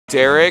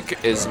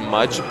Derek is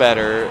much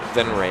better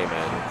than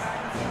Raymond.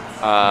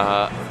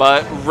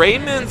 But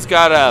Raymond's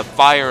got a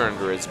fire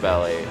under his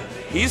belly.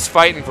 He's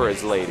fighting for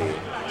his lady.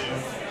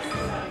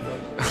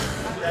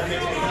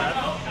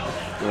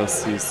 We'll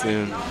see you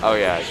soon. Oh,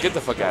 yeah. Get the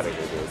fuck out of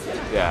here, dude.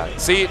 Yeah.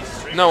 See?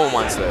 No one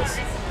wants this.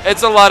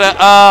 It's a lot of...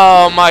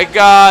 Oh, my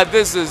God.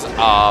 This is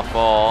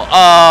awful.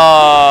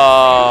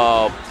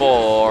 Oh,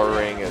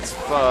 boring as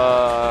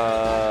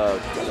fuck.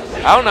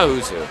 I don't know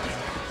who's who.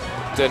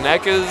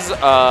 Denec is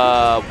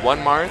one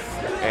Marth,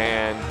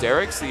 and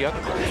Derek's the other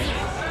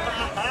Marth.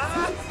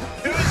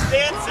 Who's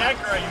Dan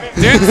Zachary?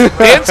 Dude,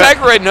 Dan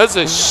Zachary knows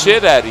the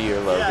shit out of you,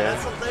 Logan. Yeah,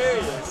 that's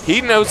hilarious.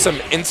 He knows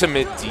some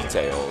intimate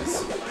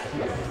details.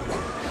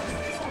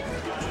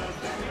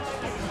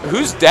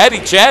 Who's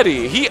Daddy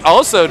Chatty? He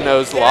also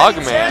knows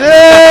Logman.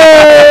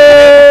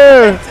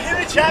 Henry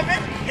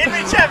Chapman?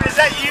 Henry Chapman, is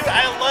that you?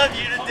 I love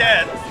you to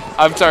death.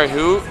 I'm sorry,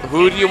 who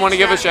do you want to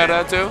give a shout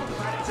out to?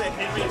 Is it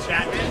Henry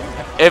Chapman?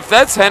 If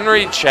that's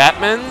Henry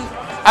Chapman,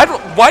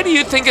 why do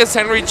you think it's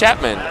Henry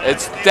Chapman?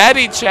 It's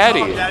Daddy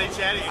Chatty. Oh, Daddy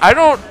Chatty. I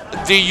don't.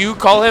 Do you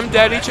call him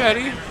Daddy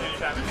Chatty? Henry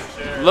Chapman,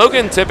 for sure.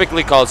 Logan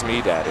typically calls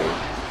me Daddy.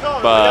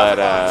 No, But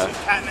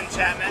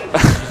Chapman.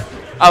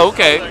 oh,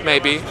 okay,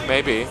 maybe. I don't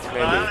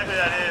know who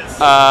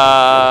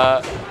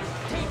that is.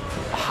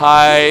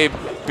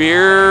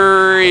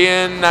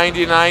 Hiberian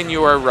 99,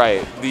 you are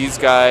right. These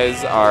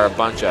guys are a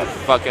bunch of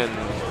fucking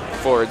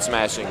forward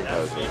smashing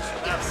posers.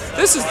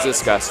 This is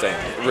disgusting,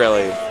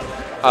 really.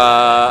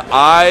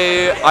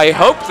 I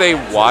hope they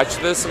watch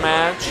this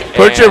match.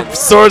 Put your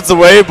swords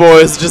away,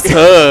 boys. Just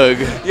hug.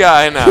 Yeah,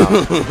 I know.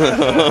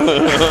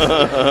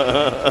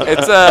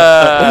 It's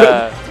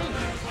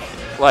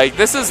like,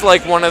 this is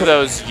like one of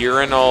those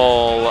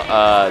urinal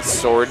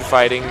sword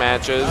fighting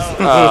matches.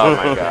 Oh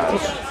my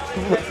gosh.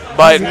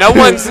 But no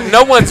one's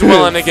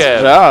willing to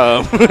give.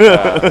 No.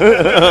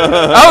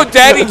 Oh,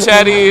 Daddy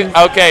Chatty.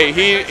 Okay,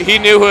 he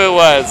knew who it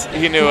was.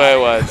 He knew who it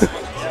was.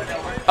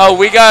 Oh,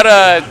 we got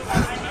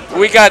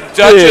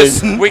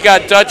Duchess. We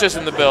got Duchess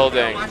in the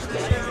building.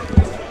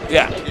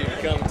 Yeah.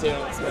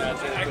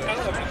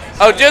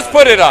 Oh, just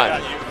put it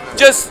on.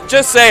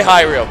 Just say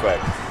hi real quick.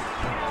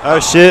 Oh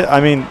shit!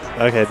 I mean,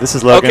 okay, this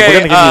is Logan. Okay,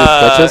 We're gonna give you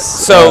the Duchess.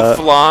 So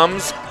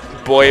Flom's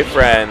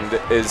boyfriend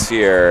is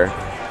here,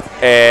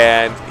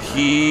 and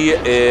he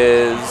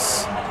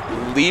is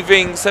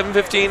leaving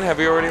 7:15. Have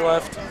you already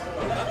left?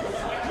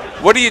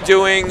 What are you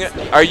doing?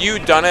 Are you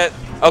done it?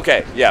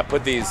 Okay, yeah.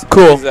 Put these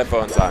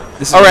headphones on.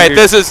 All right,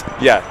 this is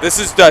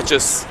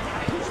Duchess.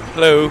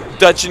 Hello,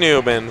 Dutch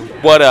Newman.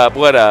 What up?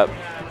 What up?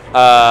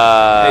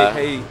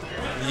 Hey.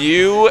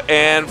 You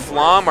and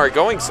Flom are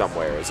going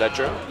somewhere. Is that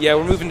true? Yeah,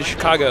 we're moving to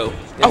Chicago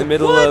in the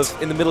middle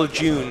of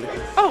June.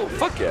 Oh,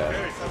 fuck yeah.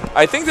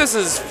 I think this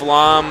is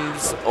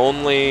Flom's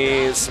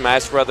only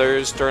Smash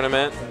Brothers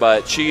tournament,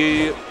 but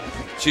she's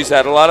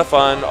had a lot of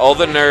fun. All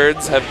the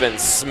nerds have been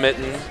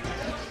smitten.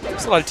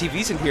 There's a lot of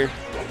TVs in here.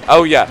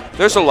 Oh yeah,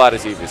 there's a lot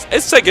of TVs.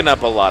 It's taking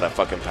up a lot of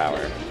fucking power.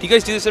 Do you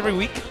guys do this every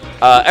week?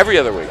 Every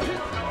other week.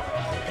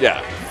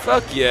 Yeah.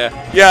 Fuck yeah.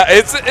 Yeah,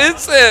 it's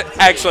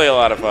actually a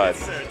lot of fun.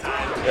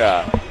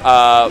 Yeah.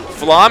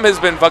 Flom has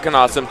been fucking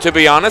awesome. To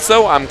be honest,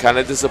 though, I'm kind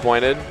of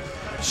disappointed.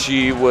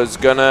 She was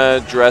gonna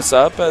dress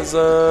up as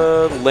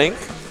a Link.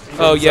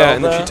 Oh yeah,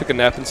 and then she took a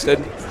nap instead.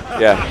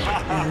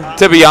 Yeah.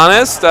 To be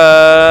honest,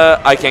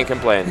 I can't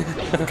complain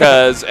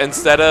because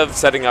instead of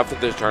setting up for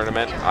the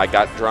tournament, I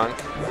got drunk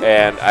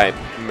and I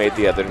made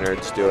the other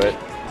nerds do it.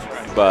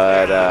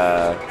 But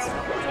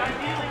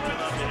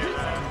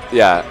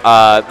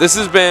yeah, this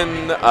has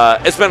been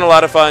it's been a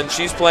lot of fun.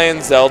 She's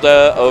playing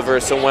Zelda over.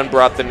 Someone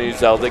brought the new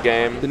Zelda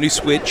game. The new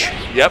Switch.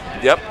 Yep.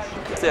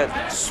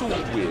 That Switch.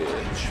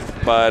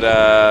 But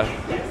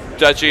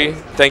Dutchy,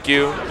 thank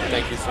you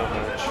so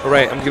much. All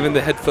right, I'm giving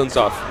the headphones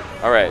off.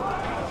 All right,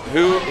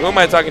 who am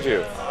I talking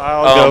to?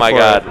 I'll oh my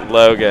God,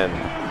 Logan.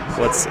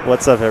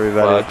 What's up,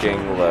 everybody?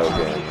 Fucking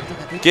Logan.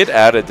 Get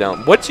out of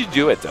Dylan. What'd you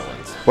do at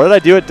Dylan's? What did I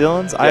do at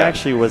Dylan's? Yeah. I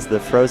actually was the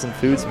frozen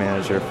foods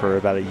manager for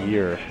about a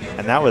year,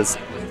 and that was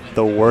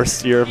the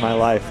worst year of my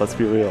life. Let's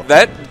be real.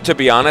 That, to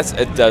be honest,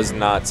 it does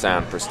not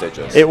sound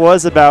prestigious. It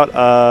was about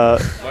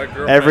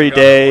every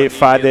day,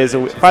 5 days a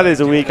week. 5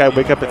 days a week. I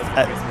wake up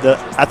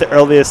at the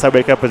earliest. I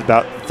wake up is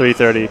about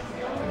 3:30.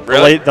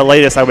 Really? The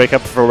latest I wake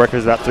up for work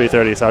is about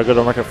 3:30. So I go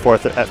to work at 4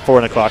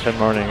 o'clock in the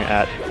morning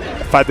at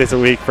 5 days a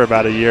week for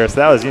about a year. So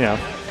that was, really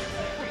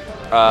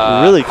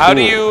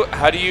cool.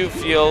 How do you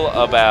feel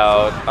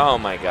about? Oh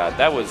my God,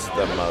 that was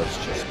the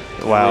most just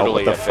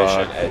brutally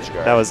efficient edge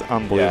guard. That was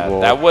unbelievable.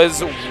 Yeah, that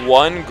was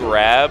one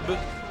grab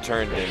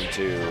turned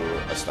into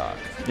a stock.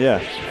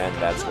 Yeah. And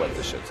that's what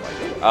this shit's like.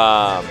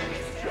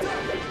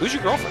 Who's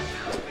your girlfriend?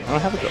 I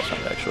don't have a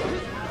girlfriend actually.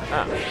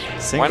 Ah,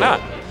 Single. why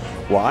not?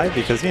 Why?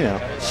 Because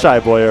shy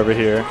boy over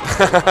here.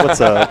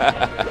 What's up?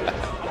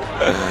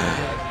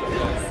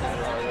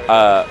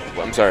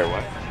 I'm sorry.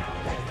 What?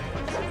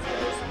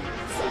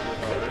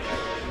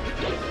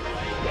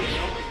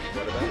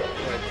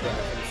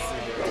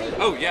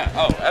 Oh, yeah.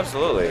 Oh,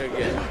 absolutely.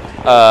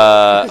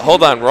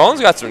 Hold on.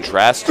 Roland's got some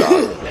trash talk.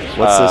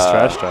 What's this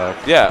trash talk?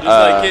 Yeah. He's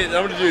like, "Hey,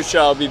 I'm gonna do a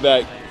shot. I'll be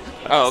back."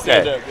 Oh,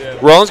 Stand okay. up,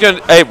 yeah. Roland's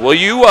gonna. Hey, will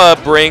you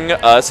bring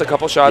us a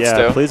couple shots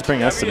Yeah, too? please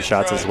bring us some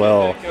shots as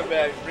well. Go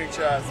back, bring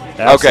shots.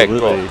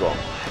 Absolutely. Okay,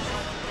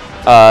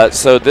 cool.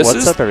 So this What's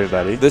is up,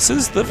 everybody? this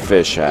is the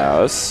Fish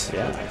House.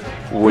 Yeah.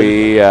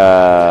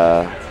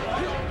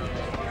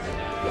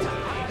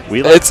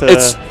 We like to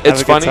it's have a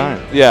good funny.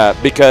 time. Yeah,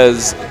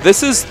 because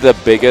this is the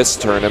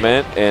biggest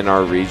tournament in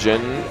our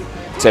region,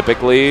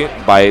 typically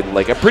by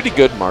like a pretty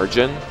good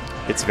margin.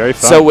 It's very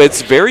fun. So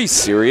it's very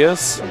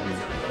serious.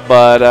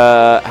 But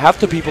half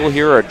the people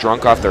here are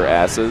drunk off their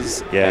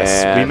asses.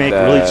 Yes, we and, make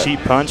really cheap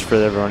punch for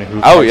everyone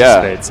who Oh, yeah.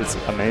 participates.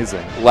 It's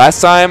amazing.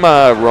 Last time,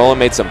 Roland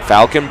made some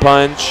Falcon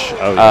Punch.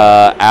 Oh,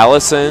 yeah.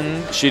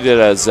 Allison, she did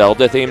a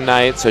Zelda theme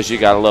night, so she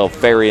got a little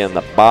fairy in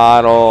the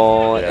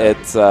bottle.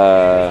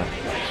 Yeah.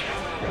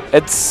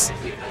 It's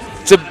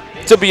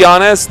to be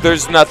honest,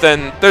 there's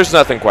nothing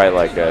quite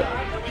like it.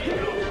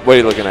 What are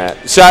you looking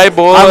at? Shy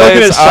Boys. I'm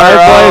looking at Shy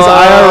Boys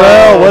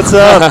IRL. What's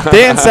up?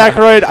 Dan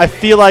Sacroid, I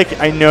feel like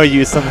I know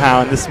you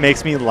somehow, and this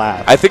makes me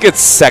laugh. I think it's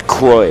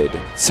Sacroid.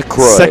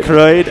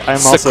 Sacroid,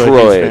 I'm also a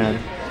Sacroid. huge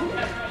fan.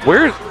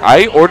 Where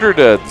I ordered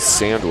a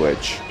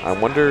sandwich. I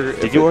wonder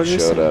if you it order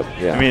showed up.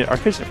 Yeah. I mean, our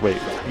kitchen. Wait.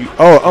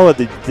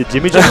 The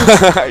Jimmy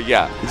John's?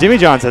 yeah. The Jimmy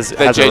John's has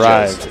JJ's.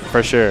 arrived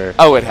for sure.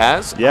 Oh, it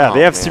has? Yeah, Oh,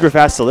 they have man. super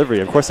fast delivery.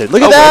 Of course they.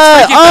 Look Oh, at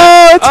that! it's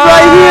Oh, it's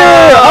right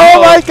here!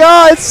 Oh my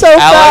God, it's so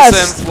Allison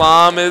fast!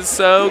 Flom is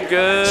so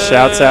good.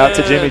 Shouts out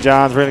to Jimmy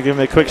John's. We're gonna give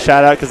him a quick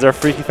shout out because they're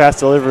freaky fast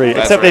delivery.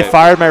 That's Except right. they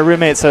fired my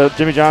roommate, so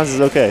Jimmy John's is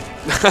okay.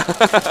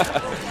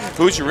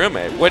 Who's your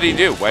roommate? What did he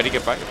do? Why did he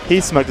get fired? He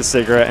smoked a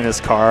cigarette in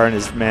his car, and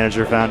his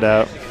manager found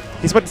out.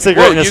 He smoked a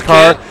cigarette Whoa, in his you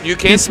car. can't- you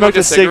He can't smoked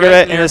smoke a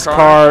cigarette in your his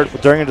car? car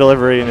during a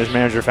delivery, and his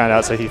manager found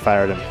out, so he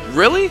fired him.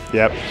 Really?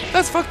 Yep.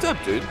 That's fucked up,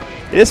 dude.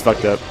 It is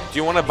fucked up. Do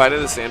you want a bite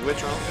of the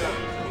sandwich, Ron?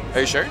 Are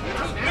you sure?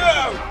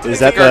 Is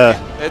that the?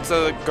 It's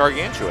a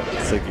gargantuan.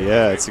 It's like,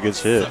 yeah, it's a good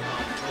shit.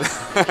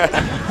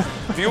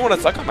 If you want to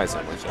suck on my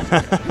sandwich.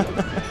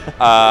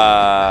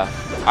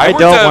 I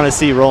don't want to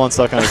see Roland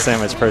suck on a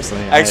sandwich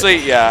personally. Actually,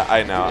 yeah,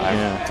 I know.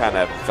 Yeah. I kind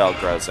of felt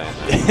gross saying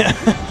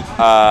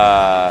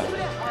that.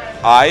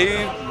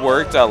 I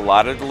worked a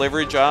lot of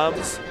delivery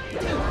jobs,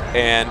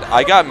 and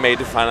I got made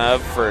fun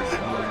of for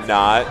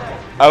not.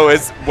 Oh,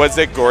 was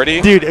it Gordy?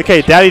 Dude,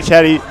 okay, Daddy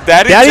Chatty.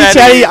 Daddy Chatty,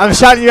 Chatty. I'm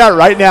shouting you out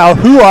right now.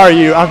 Who are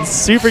you? I'm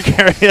super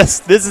curious.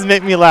 This is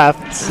making me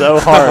laugh so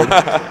hard.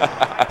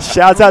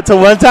 Shouts out to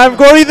One Time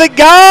Gordy the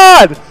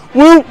God!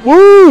 Whoop,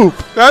 whoop!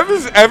 That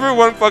does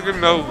everyone fucking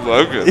know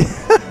Logan.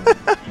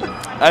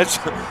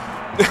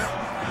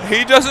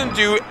 He doesn't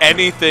do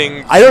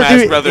anything I don't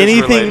Smash do Brothers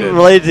anything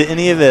related to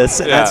any of this,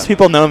 and Yeah. that's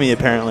people know me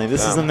apparently.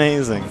 This is Yeah.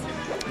 amazing.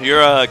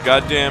 You're a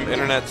goddamn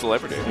internet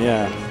celebrity.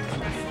 Yeah.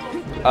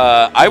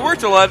 I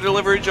worked a lot of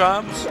delivery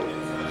jobs,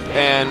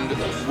 and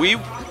we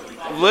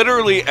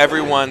literally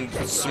everyone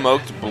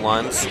smoked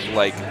blunts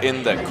like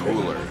in the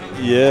cooler.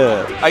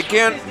 Yeah. I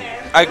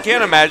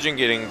can't imagine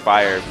getting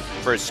fired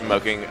for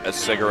smoking a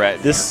cigarette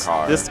in your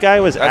car. This guy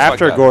was That's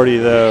after fucked up. Gordy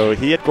though.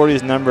 He had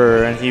Gordy's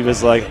number, and he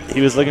was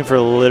looking for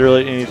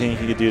literally anything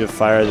he could do to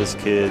fire this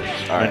kid.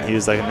 All And right. he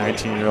was like a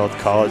 19-year-old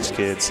college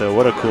kid. So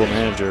what a cool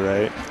manager,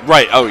 right?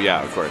 Right. Oh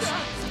yeah, of course.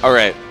 All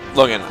right,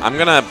 Logan. I'm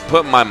gonna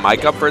put my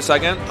mic up for a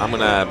second. I'm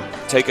gonna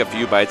take a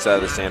few bites out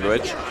of the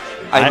sandwich.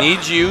 I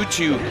need you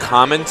to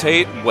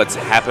commentate what's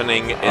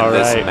happening in All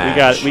this right,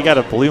 match. we got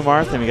a blue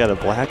Marth and we got a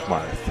black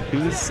Marth.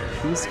 Who's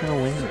gonna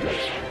win?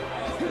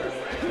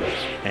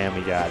 And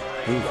we got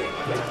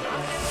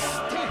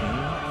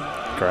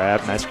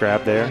grab, nice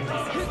grab there.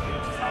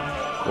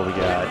 What we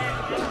got?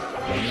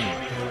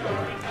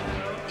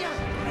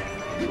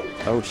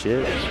 Oh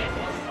shit!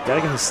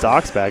 Gotta get his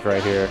stocks back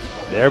right here.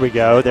 There we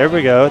go. There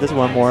we go. There's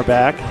one more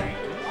back.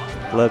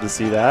 Love to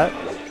see that.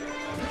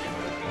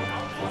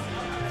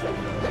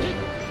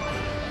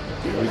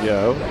 Here we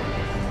go.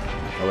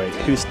 Oh wait,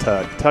 who's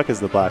Tuck? Tuck is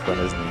the black one,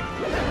 isn't he?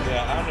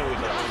 Yeah, I don't know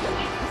what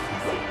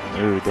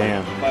that Ooh,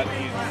 damn. is, but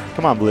he's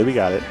Come on, Blue, we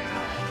got it.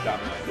 got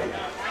me.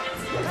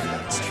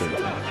 That's true.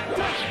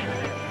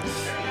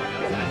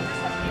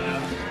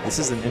 This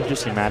is an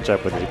interesting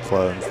matchup with the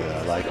clones, though.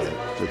 I like it.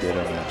 The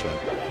Ditto matchup.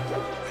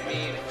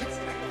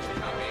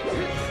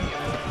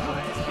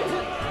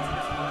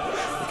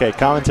 Okay,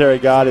 Commentary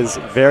God is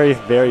very,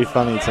 very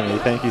funny to me.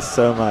 Thank you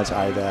so much,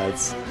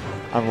 iDads.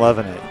 I'm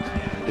loving it.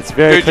 It's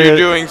very Dude, clear. you're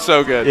doing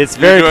so good. It's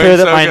You're very doing clear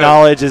that so my good.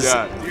 knowledge is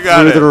Yeah, you got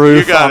through it. the You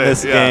roof got on it,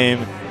 this yeah. game,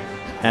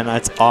 and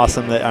it's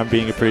awesome that I'm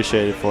being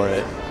appreciated for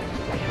it.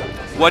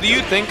 What do you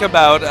think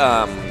about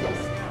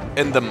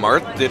in the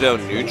Marth Ditto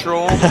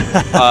neutral?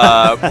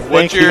 Thank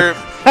What's you. your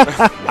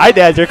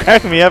iDads, you're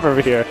cracking me up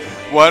over here.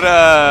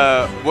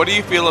 what do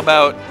you feel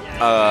about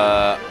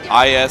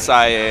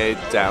ISIA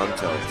down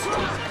tilts?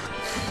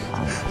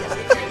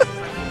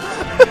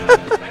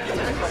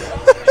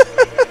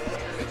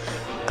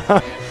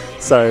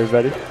 Sorry,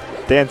 everybody.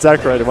 Dan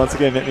Zachariah once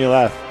again made me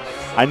laugh.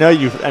 I know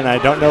you, and I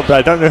don't know, but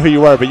I don't know who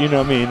you are, but you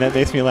know me, and that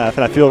makes me laugh,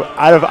 and I feel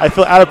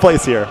out of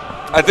place here.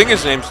 I think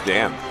his name's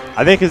Dan.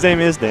 I think his name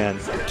is Dan.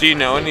 Do you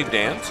know any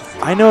Dans?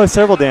 I know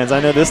several Dans. I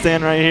know this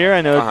Dan right here.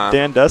 I know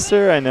Dan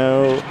Duster. I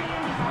know.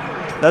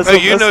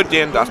 You know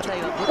Dan Duster?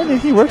 I know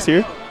he works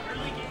here.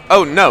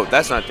 Oh, no,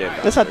 that's not Dan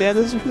Duster. That's not Dan.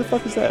 Who the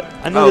fuck is that?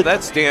 I know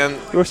that's Dan.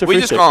 He works at We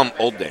Free just Stick. call him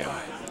Old Dan.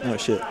 Oh,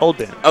 shit. Old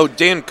Dan. Oh,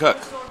 Dan Cook.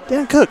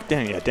 Dan Cook.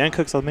 Dan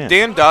Cook's old man.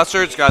 Dan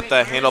Duster's got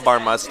the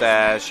handlebar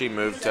mustache. He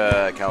moved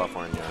to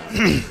California.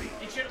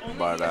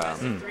 But,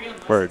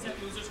 Word.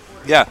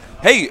 yeah.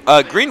 Hey,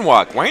 Green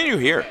Walk, why aren't you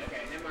here?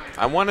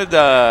 I wanted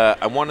that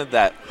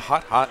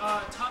hot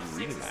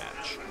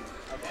rematch.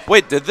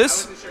 Wait, did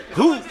this?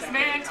 Who?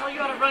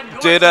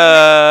 Did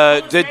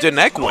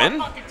Denec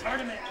win?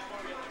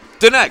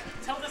 Denec,